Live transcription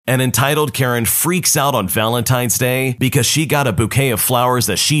An entitled Karen freaks out on Valentine's Day because she got a bouquet of flowers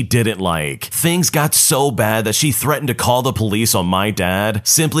that she didn't like. Things got so bad that she threatened to call the police on my dad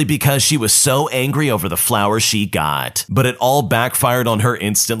simply because she was so angry over the flowers she got. But it all backfired on her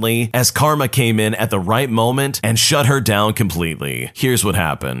instantly as karma came in at the right moment and shut her down completely. Here's what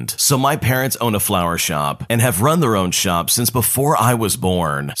happened. So my parents own a flower shop and have run their own shop since before I was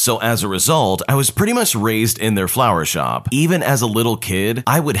born. So as a result, I was pretty much raised in their flower shop. Even as a little kid,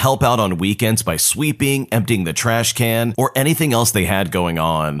 I would help out on weekends by sweeping, emptying the trash can, or anything else they had going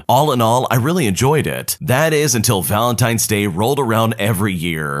on. All in all, I really enjoyed it. That is until Valentine's Day rolled around every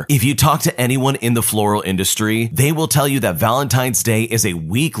year. If you talk to anyone in the floral industry, they will tell you that Valentine's Day is a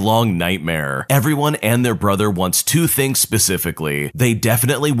week-long nightmare. Everyone and their brother wants two things specifically. They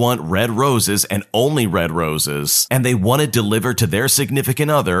definitely want red roses and only red roses, and they want it delivered to their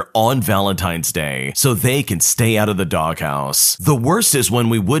significant other on Valentine's Day so they can stay out of the doghouse. The worst is when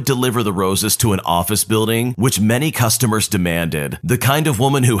we would deliver the roses to an office building, which many customers demanded. The kind of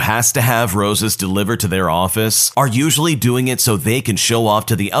woman who has to have roses delivered to their office are usually doing it so they can show off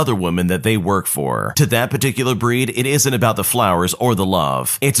to the other women that they work for. To that particular breed, it isn't about the flowers or the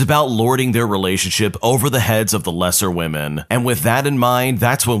love. It's about lording their relationship over the heads of the lesser women. And with that in mind,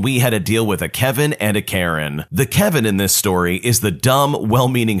 that's when we had to deal with a Kevin and a Karen. The Kevin in this story is the dumb,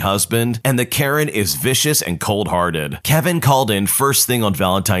 well-meaning husband, and the Karen is vicious and cold-hearted. Kevin called in first thing on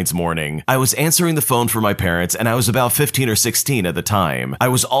Valentine's morning. I was answering the phone for my parents, and I was about 15 or 16 at the time. I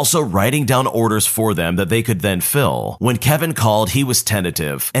was also writing down orders for them that they could then fill. When Kevin called, he was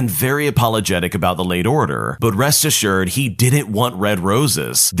tentative and very apologetic about the late order, but rest assured, he didn't want red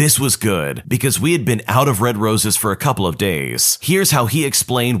roses. This was good, because we had been out of red roses for a couple of days. Here's how he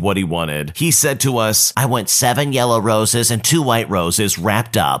explained what he wanted. He said to us, "I want 7 yellow roses and 2 white roses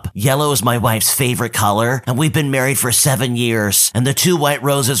wrapped up. Yellow is my wife's favorite color, and we've been married for 7 years, and the 2 white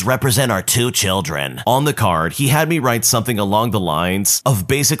roses represent our 2 children." On the card, he had me write something along the lines of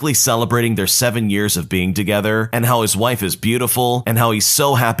basically celebrating their 7 years of being together, and how his wife is beautiful, and how he's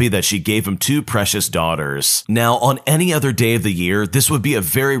so happy that she gave him 2 precious daughters. Now, on any other day of the year, this would be a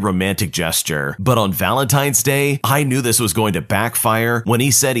very romantic gesture, but on Valentine's Day, I knew this was going to backfire when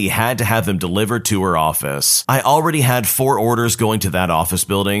he said he had to have them delivered to her office. I already had 4 orders going to that office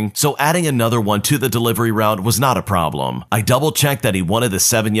building, so adding another one to the delivery route was not a problem. I double-checked that he wanted the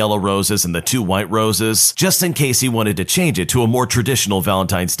 7 yellow roses and the 2 white roses, just in case he wanted to change it to a more traditional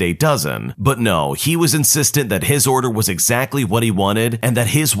Valentine's Day dozen. But no, he was insistent that his order was exactly what he wanted and that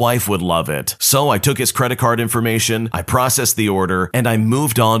his wife would love it. So I took his credit card information, I processed the order, and I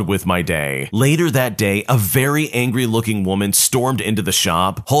moved on with my day. Later that day, a very angry-looking woman stormed into the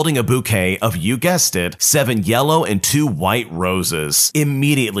shop, holding a bouquet of, you guessed it, 7 yellow and 2 white roses.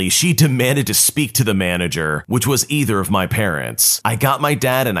 Immediately, she demanded to speak to the manager, which was either of my parents. I got my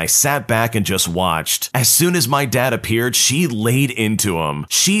dad and I sat back and just watched. As soon as my dad appeared, she laid into him.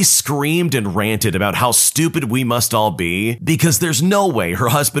 She screamed and ranted about how stupid we must all be, because there's no way her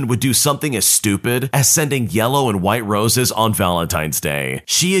husband would do something as stupid as sending yellow and white roses on Valentine's Day.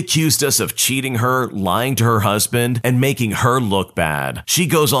 She accused us of cheating her, lying to her husband, and making her look bad. She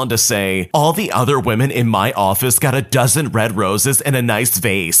goes on to say, "All the other women in my office got a dozen red roses and a nice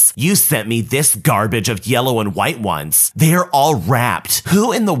vase. You sent me this garbage of yellow and white ones. They're all wrapped.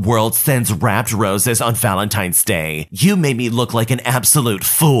 Who in the world sends wrapped roses on Valentine's Day? You made me look like an absolute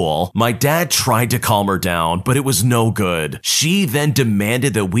fool." My dad tried to calm her down, but it was no good. She then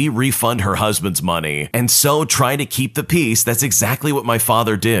demanded that we refund her husband's money, and so trying to keep the peace, that's exactly what my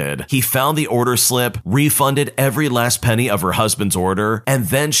father did. He found the order slip, refunded every last penny of her husband's order, and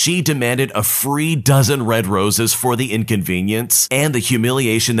then she demanded a free dozen red roses for the inconvenience and the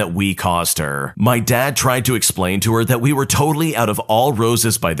humiliation that we caused her. My dad tried to explain to her that we were totally out of all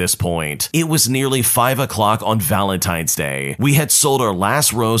roses by this point. It was nearly 5 o'clock on Valentine's Day. We had sold our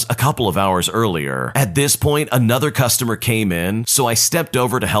last rose a couple of hours earlier. At this point, another customer came in, so I stepped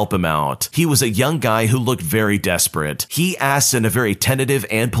over to help him out. He was a young guy who looked very desperate. He asked in a very tentative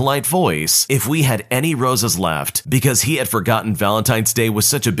and polite voice if we had any roses left, because he had forgotten Valentine's Day was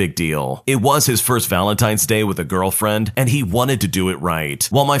such a big deal. It was his first Valentine's Day with a girlfriend, and he wanted to do it right.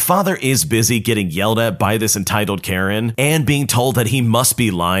 While my father is busy getting yelled at by this entitled Karen and being told that he must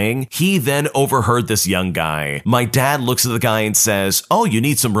be lying, he then overheard this young guy. My dad looks at the guy and says, "Oh, you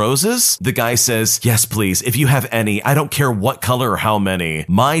need some roses?" The guy says, "Yes, please, if you have any. I don't care what color or how many."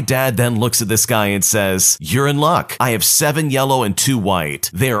 My dad then looks at this guy and says, "You're in luck. I have 7 yellow and 2 white.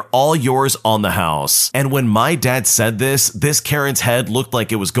 They are all yours on the house." And when my dad said this Karen's head looked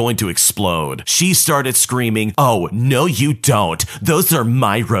like it was going to explode. She started screaming, "Oh, no you don't. Those are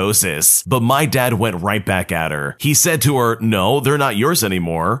my roses." But my dad went right back at her. He said to her, "No, they're not yours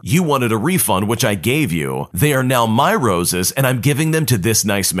anymore. You wanted a refund, which I gave you. They are now my roses, and I'm giving them to this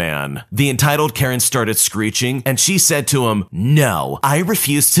nice man." The entitled Karen started screeching, and she said to him, "No, I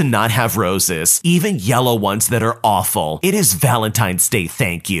refuse to not have roses, even yellow ones that are awful. It is Valentine's Day,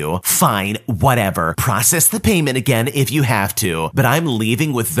 thank you. Fine, whatever. Process the payment again if you have to, but I'm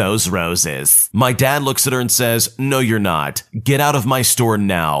leaving with those roses." My dad looks at her and says, "No, you're not. Get out of my store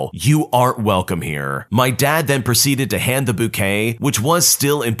now. You aren't welcome here." My dad then proceeded to hand the bouquet, which was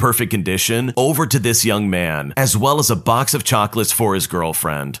still in perfect condition, over to this young man, as well as a box of chocolates for his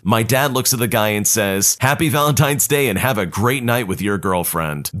girlfriend. My dad looks at the guy and says, "Happy Valentine's Day and have a great night with your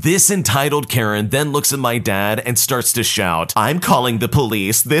girlfriend." This entitled Karen then looks at my dad and starts to shout, "I'm calling the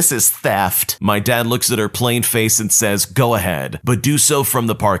police. This is theft." My dad looks at her plain face and says, "Go ahead, but do so from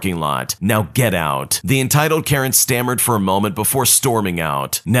the parking lot. Now get out." The entitled Karen stammered for a moment before storming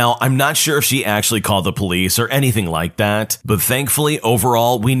out. Now, I'm not sure if she actually called the police or anything like that, but thankfully,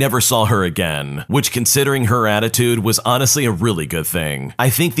 overall, we never saw her again, which considering her attitude was honestly a really good thing. I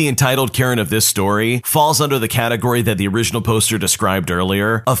think the entitled Karen of this story falls under the category that the original poster described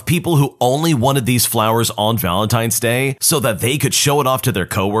earlier, of people who only wanted these flowers on Valentine's Day so that they could show it off to their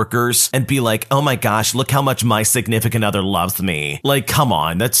coworkers and be like, "Oh my gosh, look how much my significant other loves me." Like, come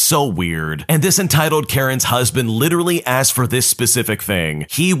on, that's so weird. And this entitled Karen's husband literally asked for this specific thing.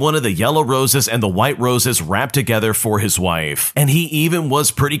 He wanted the yellow roses and the white roses wrapped together for his wife. And he even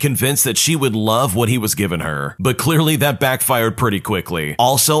was pretty convinced that she would love what he was giving her. But clearly that backfired pretty quickly.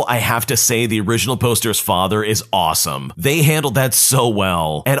 Also, I have to say the original poster's father is awesome. They handled that so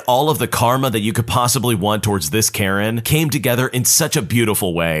well. And all of the karma that you could possibly want towards this Karen came together in such a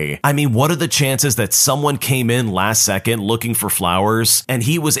beautiful way. I mean, what are the chances that someone came in last second looking for flowers and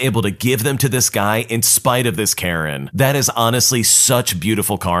he was able to give them to this guy in spite of this Karen? That is honestly such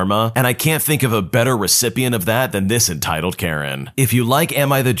beautiful karma, and I can't think of a better recipient of that than this entitled Karen. If you like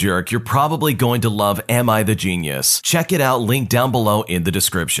Am I the Jerk, you're probably going to love Am I the Genius. Check it out, link down below in the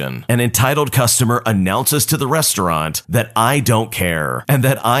description. An entitled customer announces to the restaurant that I don't care and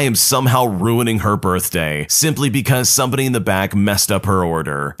that I am somehow ruining her birthday simply because somebody in the back messed up her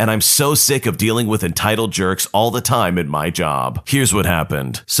order. And I'm so sick of dealing with entitled jerks all the time in my job. Here's what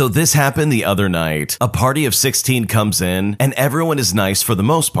happened. So this happened the other night. A party of 16 comes in and everyone is nice for the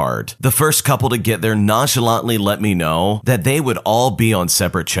most part. The first couple to get there nonchalantly let me know that they would all be on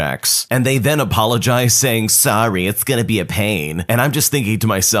separate checks. And they then apologize saying, "Sorry, it's gonna be a pain." And I'm just thinking to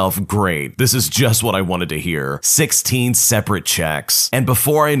myself, great, this is just what I wanted to hear. 16 separate checks. And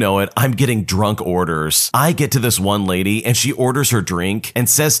before I know it, I'm getting drunk orders. I get to this one lady and she orders her drink and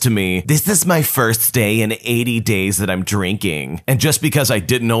says to me, "This is my first day in 80 days that I'm drinking." And just because I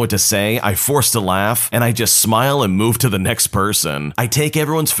didn't know what to say, I forced a laugh and I just smile and move to the next person. I take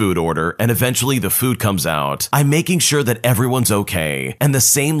everyone's food order and eventually the food comes out. I'm making sure that everyone's okay. And the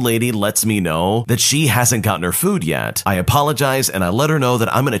same lady lets me know that she hasn't gotten her food yet. I apologize and I let her know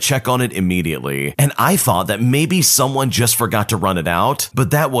that I'm going to check on it immediately. And I thought that maybe someone just forgot to run it out,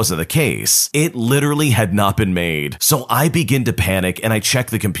 but that wasn't the case. It literally had not been made. So I begin to panic and I check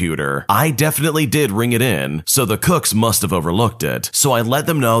the computer. I definitely did ring it in, so the cooks must have overlooked it. So I let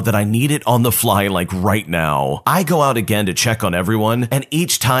them know that I need it on the fly like right now. I go out again to check on everyone, and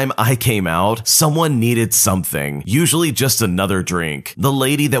each time I came out, someone needed something, usually just another drink. The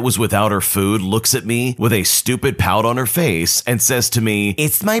lady that was without her food looks at me with a stupid pout on her face and says to me,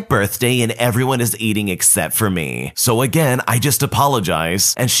 "It's my birthday and everyone is eating except for me." So again, I just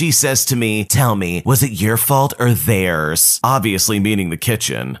apologize, and she says to me, "Tell me, was it your fault or theirs?" Obviously meaning the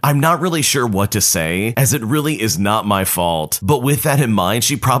kitchen. I'm not really sure what to say, as it really is not my fault, but with that in mind,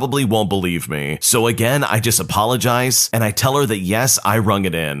 she probably won't believe me. So again, I just apologize, and I tell her that yes, I rung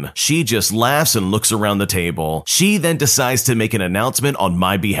it in. She just laughs and looks around the table. She then decides to make an announcement on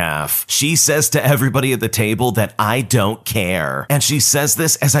my behalf. She says to everybody at the table that I don't care. And she says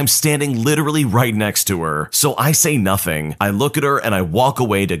this as I'm standing literally right next to her. So I say nothing. I look at her and I walk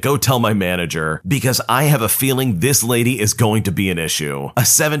away to go tell my manager because I have a feeling this lady is going to be an issue. A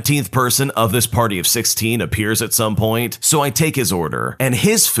 17th person of this party of 16 appears at some point, so I take his order. And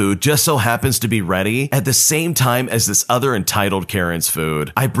his food just so happens to be ready at the same time as this other entitled Karen's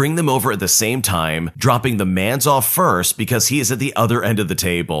food. I bring them over at the same time, dropping the man's off first because he is at the other end of the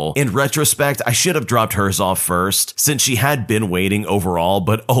table. In retrospect, I should have dropped hers off first since she had been waiting overall,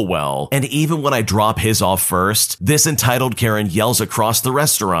 but oh well. And even when I drop his off first, this entitled Karen yells across the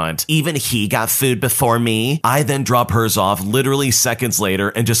restaurant, "Even he got food before me?" I then drop hers off literally seconds later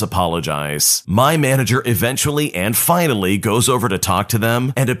and just apologize. My manager eventually and finally goes over to talk to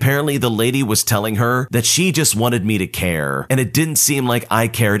them, and apparently the lady was telling her that she just wanted me to care, and it didn't seem like I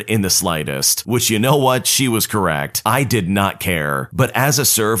cared in the slightest, which, you know what, she was correct. it. I did not care. But as a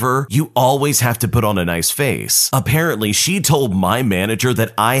server, you always have to put on a nice face. Apparently, she told my manager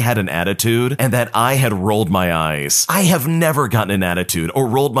that I had an attitude and that I had rolled my eyes. I have never gotten an attitude or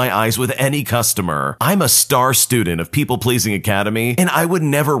rolled my eyes with any customer. I'm a star student of People Pleasing Academy, and I would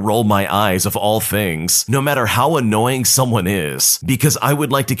never roll my eyes of all things, no matter how annoying someone is, because I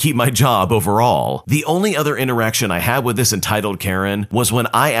would like to keep my job overall. The only other interaction I had with this entitled Karen was when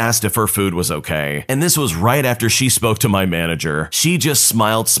I asked if her food was okay, and this was right after she spoke to my manager. She just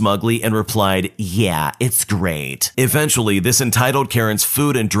smiled smugly and replied, "Yeah, it's great." Eventually, this entitled Karen's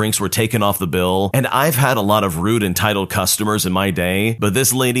food and drinks were taken off the bill, and I've had a lot of rude entitled customers in my day, but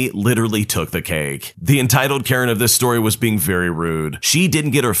this lady literally took the cake. The entitled Karen of this story was being very rude. She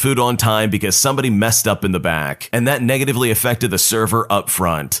didn't get her food on time because somebody messed up in the back, and that negatively affected the server up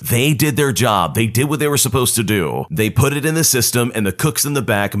front. They did their job. They did what they were supposed to do. They put it in the system, and the cooks in the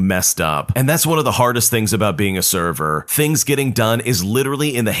back messed up. And that's one of the hardest things about being a server. Things getting done is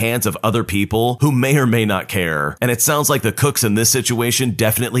literally in the hands of other people who may or may not care. And it sounds like the cooks in this situation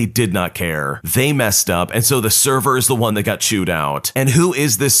definitely did not care. They messed up, and so the server is the one that got chewed out. And who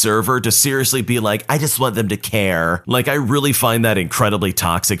is this server to seriously be like, I just want them to care? Like, I really find that incredibly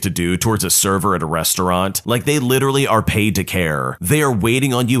toxic to do towards a server at a restaurant. Like, they literally are paid to care. They are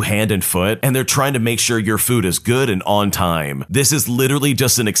waiting on you hand and foot, and they're trying to make sure your food is good and on time. This is literally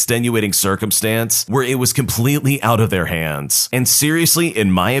just an extenuating circumstance where it was completely out of their hands. And seriously,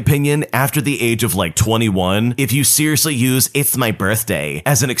 in my opinion, after the age of like 21, if you seriously use "it's my birthday"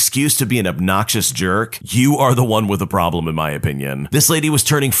 as an excuse to be an obnoxious jerk, you are the one with a problem, in my opinion. This lady was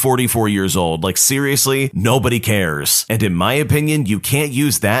turning 44 years old. Like, seriously, nobody cares. And in my opinion, you can't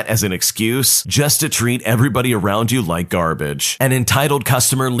use that as an excuse just to treat everybody around you like garbage. An entitled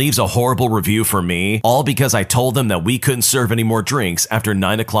customer leaves a horrible review for me, all because I told them that we couldn't serve any more drinks after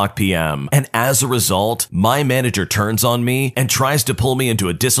 9 o'clock p.m. And as a result, my manager turns on me and tries to pull me into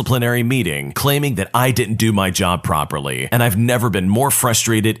a disciplinary meeting, claiming that I didn't do my job properly. And I've never been more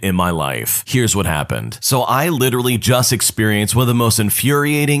frustrated in my life. Here's what happened. So I literally just experienced one of the most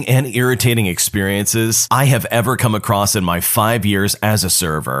infuriating and irritating experiences I have ever come across in my 5 years as a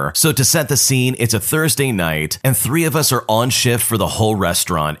server. So to set the scene, it's a Thursday night, and 3 of us are on shift for the whole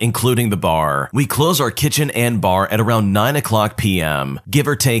restaurant, including the bar. We close our kitchen and bar at around 9 o'clock p.m., give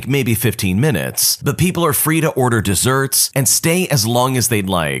or take maybe 15 minutes. But people are free to order desserts and stay as long as they'd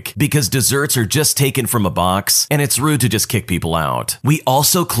like, because desserts are just taken from a box, and it's rude to just kick people out. We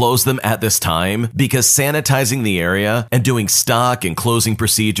also close them at this time because sanitizing the area and doing stock and closing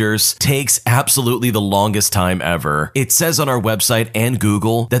procedures takes absolutely the longest time ever. It says on our website and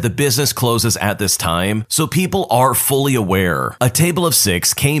Google that the business closes at this time, so people are fully aware. A table of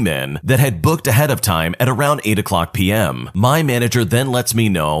 6 came in that had booked ahead of time at around 8 o'clock p.m. My manager then lets me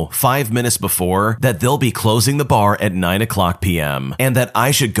know 5 minutes before that they'll be closing the bar at 9 o'clock p.m. and that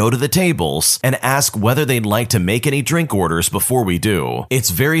I should go to the tables and ask whether they'd like to make any drink orders before we do. It's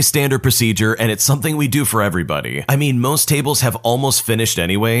very standard procedure, and it's something we do for everybody. I mean, most tables have almost finished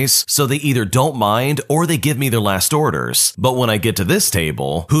anyways, so they either don't mind or they give me their last orders. But when I get to this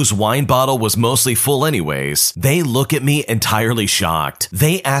table, whose wine bottle was mostly full anyways, they look at me entirely shocked.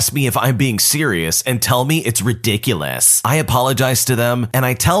 They ask me if I'm being serious and tell me it's ridiculous. I apologize to them, and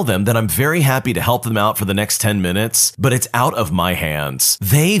I tell them that I'm very happy to help them out for the next 10 minutes, but it's out of my hands.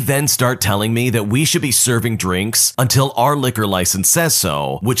 They then start telling me that we should be serving drinks until our liquor license says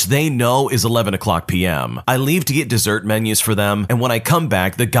so, which they know is 11 o'clock p.m. I leave to get dessert menus for them, and when I come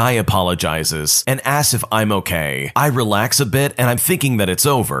back, the guy apologizes and asks if I'm okay. I relax a bit, and I'm thinking that it's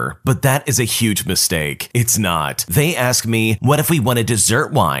over, but that is a huge mistake. It's not. They ask me, what if we want a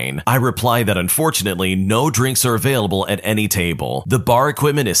dessert wine? I reply that unfortunately, no drinks are available at any table. The bar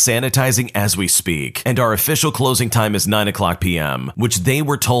equipment is sanitizing as we speak, and our official closing time is 9 o'clock p.m., which they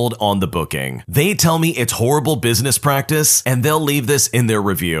were told on the booking. They tell me it's horrible business practice, and they'll leave this in their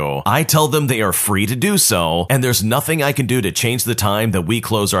review. I tell them they are free to do so, and there's nothing I can do to change the time that we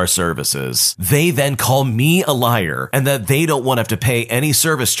close our services. They then call me a liar, and that they don't want to have to pay any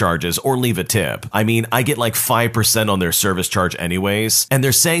service charges or leave a tip. I mean, I get like 5% on their service charge anyways, and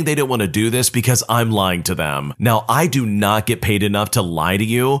they're saying they don't want to do this because I'm lying to them. Now, I do not get paid enough to lie to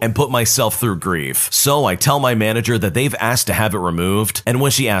you and put myself through grief. So I tell my manager that they've asked to have it removed, and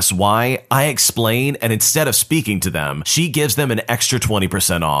when she asks why, I explain, and instead of speaking to them, she gives them an extra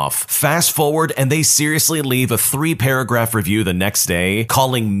 20% off. Fast forward, and they seriously leave a 3-paragraph review the next day,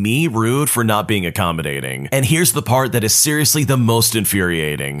 calling me rude for not being accommodating. And here's the part that is seriously the most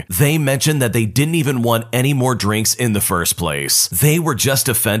infuriating. They mentioned that they didn't even want any more drinks in the first place. They were just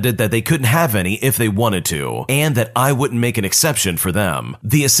offended that they couldn't have any if they wanted to, and that I wouldn't make an exception for them.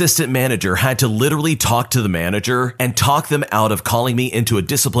 The assistant manager had to literally talk talk to the manager and talk them out of calling me into a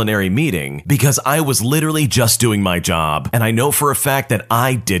disciplinary meeting because I was literally just doing my job, and I know for a fact that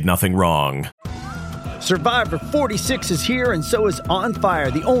I did nothing wrong. Survivor 46 is here, and so is On Fire,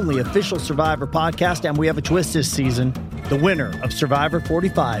 the only official Survivor podcast, and we have a twist this season. The winner of Survivor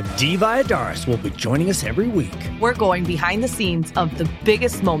 45, Dee Valladares, will be joining us every week. We're going behind the scenes of the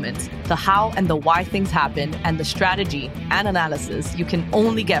biggest moments, the how and the why things happen, and the strategy and analysis you can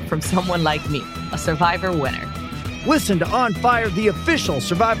only get from someone like me, a Survivor winner. Listen to On Fire, the official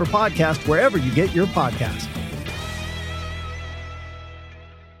Survivor podcast, wherever you get your podcast.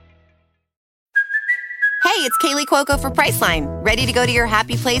 Hey, it's Kaylee Cuoco for Priceline. Ready to go to your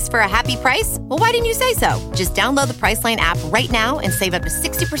happy place for a happy price? Well, why didn't you say so? Just download the Priceline app right now and save up to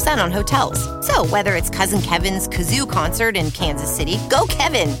 60% on hotels. So whether it's Cousin Kevin's Kazoo Concert in Kansas City, go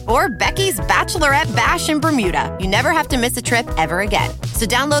Kevin, or Becky's Bachelorette Bash in Bermuda, you never have to miss a trip ever again. So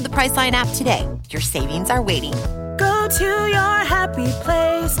download the Priceline app today. Your savings are waiting. Go to your happy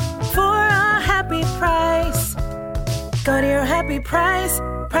place for a happy price. Go to your happy price,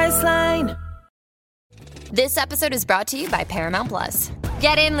 Priceline. This episode is brought to you by Paramount Plus.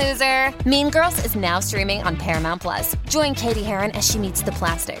 Get in, loser! Mean Girls is now streaming on Paramount Plus. Join Katie Heron as she meets the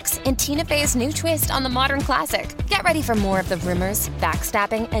plastics in Tina Fey's new twist on the modern classic. Get ready for more of the rumors,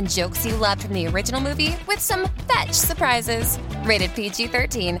 backstabbing, and jokes you loved from the original movie with some fetch surprises. Rated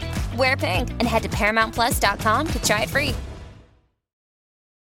PG-13. Wear pink and head to ParamountPlus.com to try it free.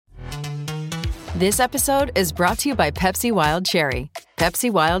 This episode is brought to you by Pepsi Wild Cherry.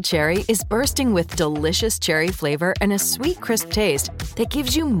 Pepsi Wild Cherry is bursting with delicious cherry flavor and a sweet, crisp taste that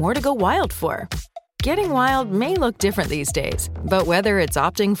gives you more to go wild for. Getting wild may look different these days, but whether it's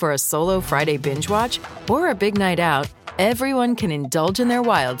opting for a solo Friday binge watch or a big night out, everyone can indulge in their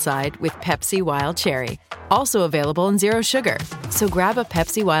wild side with Pepsi Wild Cherry. Also available in Zero Sugar. So grab a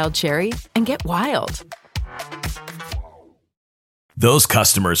Pepsi Wild Cherry and get wild. Those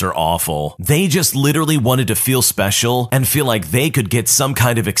customers are awful. They just literally wanted to feel special and feel like they could get some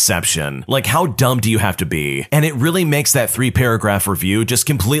kind of exception. Like, how dumb do you have to be? And it really makes that 3-paragraph review just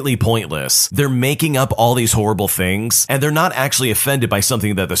completely pointless. They're making up all these horrible things, and they're not actually offended by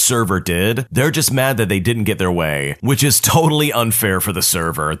something that the server did. They're just mad that they didn't get their way, which is totally unfair for the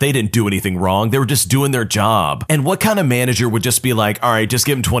server. They didn't do anything wrong. They were just doing their job. And what kind of manager would just be like, all right, just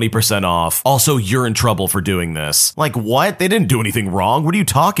give them 20% off. Also, you're in trouble for doing this. Like, what? They didn't do anything wrong. What are you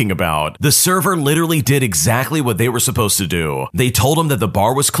talking about? The server literally did exactly what they were supposed to do. They told him that the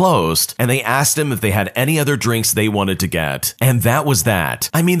bar was closed, and they asked him if they had any other drinks they wanted to get. And that was that.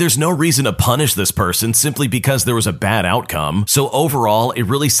 I mean, there's no reason to punish this person simply because there was a bad outcome. So overall, it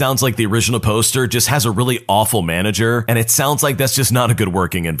really sounds like the original poster just has a really awful manager, and it sounds like that's just not a good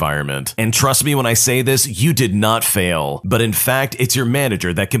working environment. And trust me when I say this, you did not fail. But in fact, it's your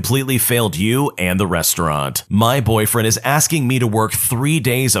manager that completely failed you and the restaurant. My boyfriend is asking me to work 3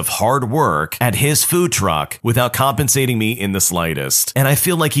 days of hard work at his food truck without compensating me in the slightest. And I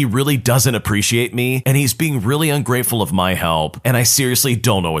feel like he really doesn't appreciate me, and he's being really ungrateful of my help, and I seriously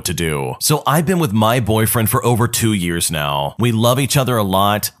don't know what to do. So I've been with my boyfriend for over 2 years now. We love each other a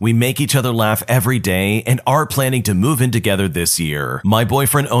lot, we make each other laugh every day, and are planning to move in together this year. My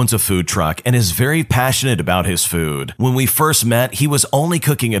boyfriend owns a food truck and is very passionate about his food. When we first met, he was only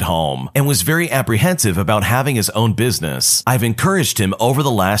cooking at home and was very apprehensive about having his own business. I've encouraged him over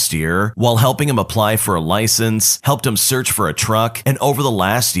the last year while helping him apply for a license, helped him search for a truck, and over the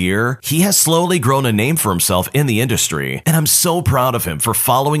last year, he has slowly grown a name for himself in the industry, and I'm so proud of him for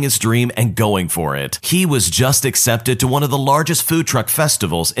following his dream and going for it. He was just accepted to one of the largest food truck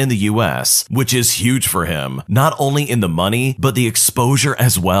festivals in the US, which is huge for him, not only in the money, but the exposure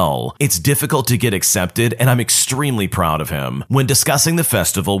as well. It's difficult to get accepted, and I'm extremely proud of him. When discussing the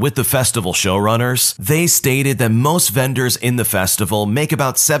festival with the festival showrunners, they stated that most vendors in the festival make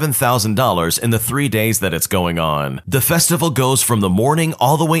about $7,000 in the 3 days that it's going on. The festival goes from the morning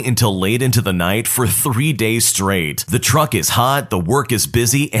all the way until late into the night for 3 days straight. The truck is hot, the work is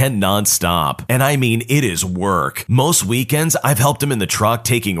busy and nonstop. And I mean, it is work. Most weekends, I've helped him in the truck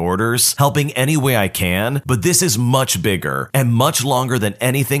taking orders, helping any way I can, but this is much bigger and much longer than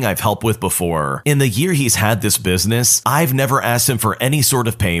anything I've helped with before. In the year he's had this business, I've never asked him for any sort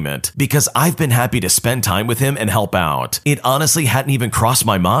of payment because I've been happy to spend time with him and help out. It honestly honestly hadn't even crossed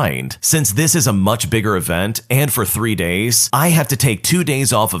my mind. Since this is a much bigger event, and for 3 days, I have to take 2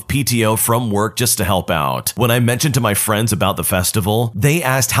 days off of PTO from work just to help out. When I mentioned to my friends about the festival, they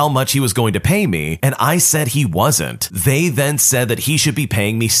asked how much he was going to pay me, and I said he wasn't. They then said that he should be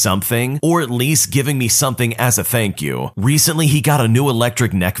paying me something, or at least giving me something as a thank you. Recently, he got a new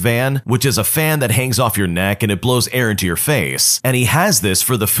electric neck fan, which is a fan that hangs off your neck and it blows air into your face. And he has this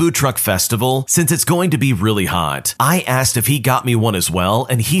for the food truck festival since it's going to be really hot. I asked if he got me one as well,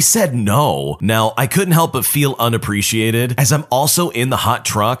 and he said no. Now, I couldn't help but feel unappreciated, as I'm also in the hot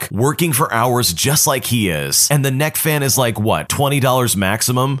truck working for hours just like he is. And the neck fan is like, what, $20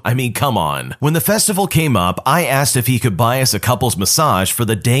 maximum? I mean, come on. When the festival came up, I asked if he could buy us a couple's massage for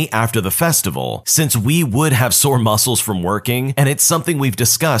the day after the festival, since we would have sore muscles from working, and it's something we've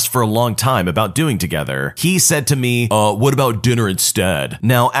discussed for a long time about doing together. He said to me, what about dinner instead?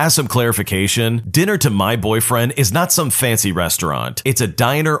 Now, as some clarification, dinner to my boyfriend is not some fancy restaurant. It's a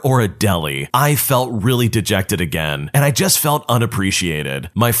diner or a deli. I felt really dejected again, and I just felt unappreciated.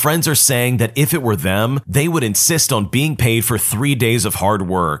 My friends are saying that if it were them, they would insist on being paid for 3 days of hard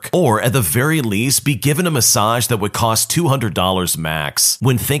work, or at the very least, be given a massage that would cost $200 max.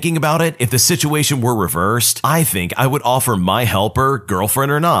 When thinking about it, if the situation were reversed, I think I would offer my helper,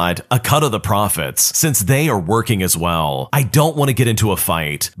 girlfriend or not, a cut of the profits, since they are working as well. I don't want to get into a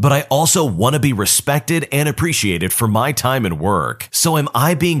fight, but I also want to be respected and appreciated for my time and work. So am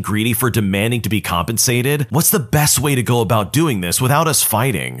I being greedy for demanding to be compensated? What's the best way to go about doing this without us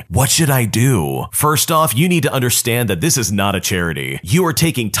fighting? What should I do? First off, you need to understand that this is not a charity. You are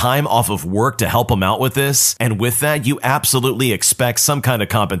taking time off of work to help him out with this, and with that, you absolutely expect some kind of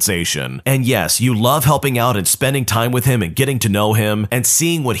compensation. And yes, you love helping out and spending time with him and getting to know him and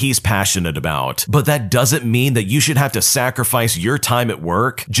seeing what he's passionate about. But that doesn't mean that you should have to sacrifice your time at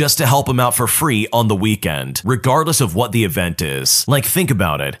work just to help him out for free on the weekend, regardless of what the event is. Like, think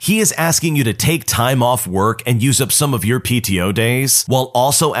about it. He is asking you to take time off work and use up some of your PTO days, while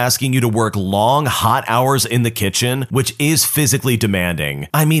also asking you to work long, hot hours in the kitchen, which is physically demanding.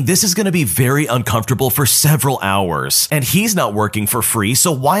 I mean, this is going to be very uncomfortable for several hours, and he's not working for free,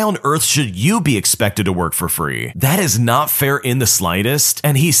 so why on earth should you be expected to work for free? That is not fair in the slightest,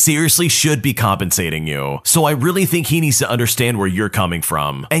 and he seriously should be compensating you. So I really think he needs to understand where you're coming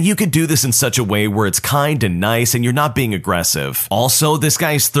from. And you could do this in such a way where it's kind and nice and you're not being aggressive. Also, this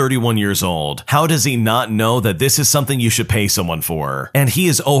guy is 31 years old. How does he not know that this is something you should pay someone for? And he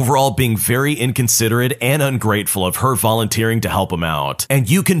is overall being very inconsiderate and ungrateful of her volunteering to help him out. And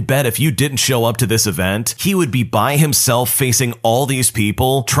you can bet if you didn't show up to this event, he would be by himself facing all these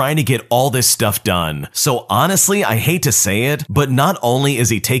people trying to get all this stuff done. So honestly, I hate to say it, but not only is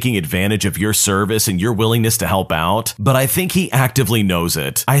he taking advantage of your service and your willingness to help out, but I think he actively knows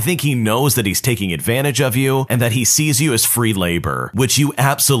it. I think he knows that he's taking advantage of you and that he sees you as free labor, which you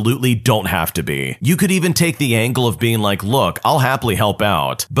absolutely don't have to be. You could even take the angle of being like, look, I'll happily help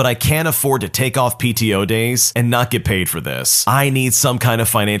out, but I can't afford to take off PTO days and not get paid for this. I need some kind of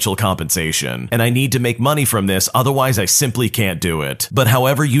financial compensation, and I need to make money from this, otherwise I simply can't do it. But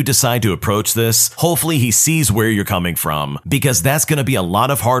however you decide to approach this, hopefully he sees where you're coming from, because that's going to be a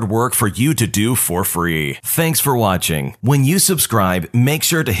lot of hard work for you to do for free. Thanks for watching. When you subscribe, make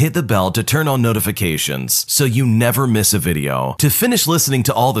sure to hit the bell to turn on notifications so you never miss a video. To finish listening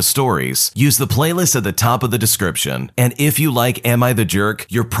to all the stories, use the playlist at the top of the description. And if you like Am I the Jerk,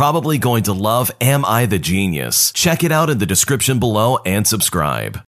 you're probably going to love Am I the Genius. Check it out in the description below and subscribe.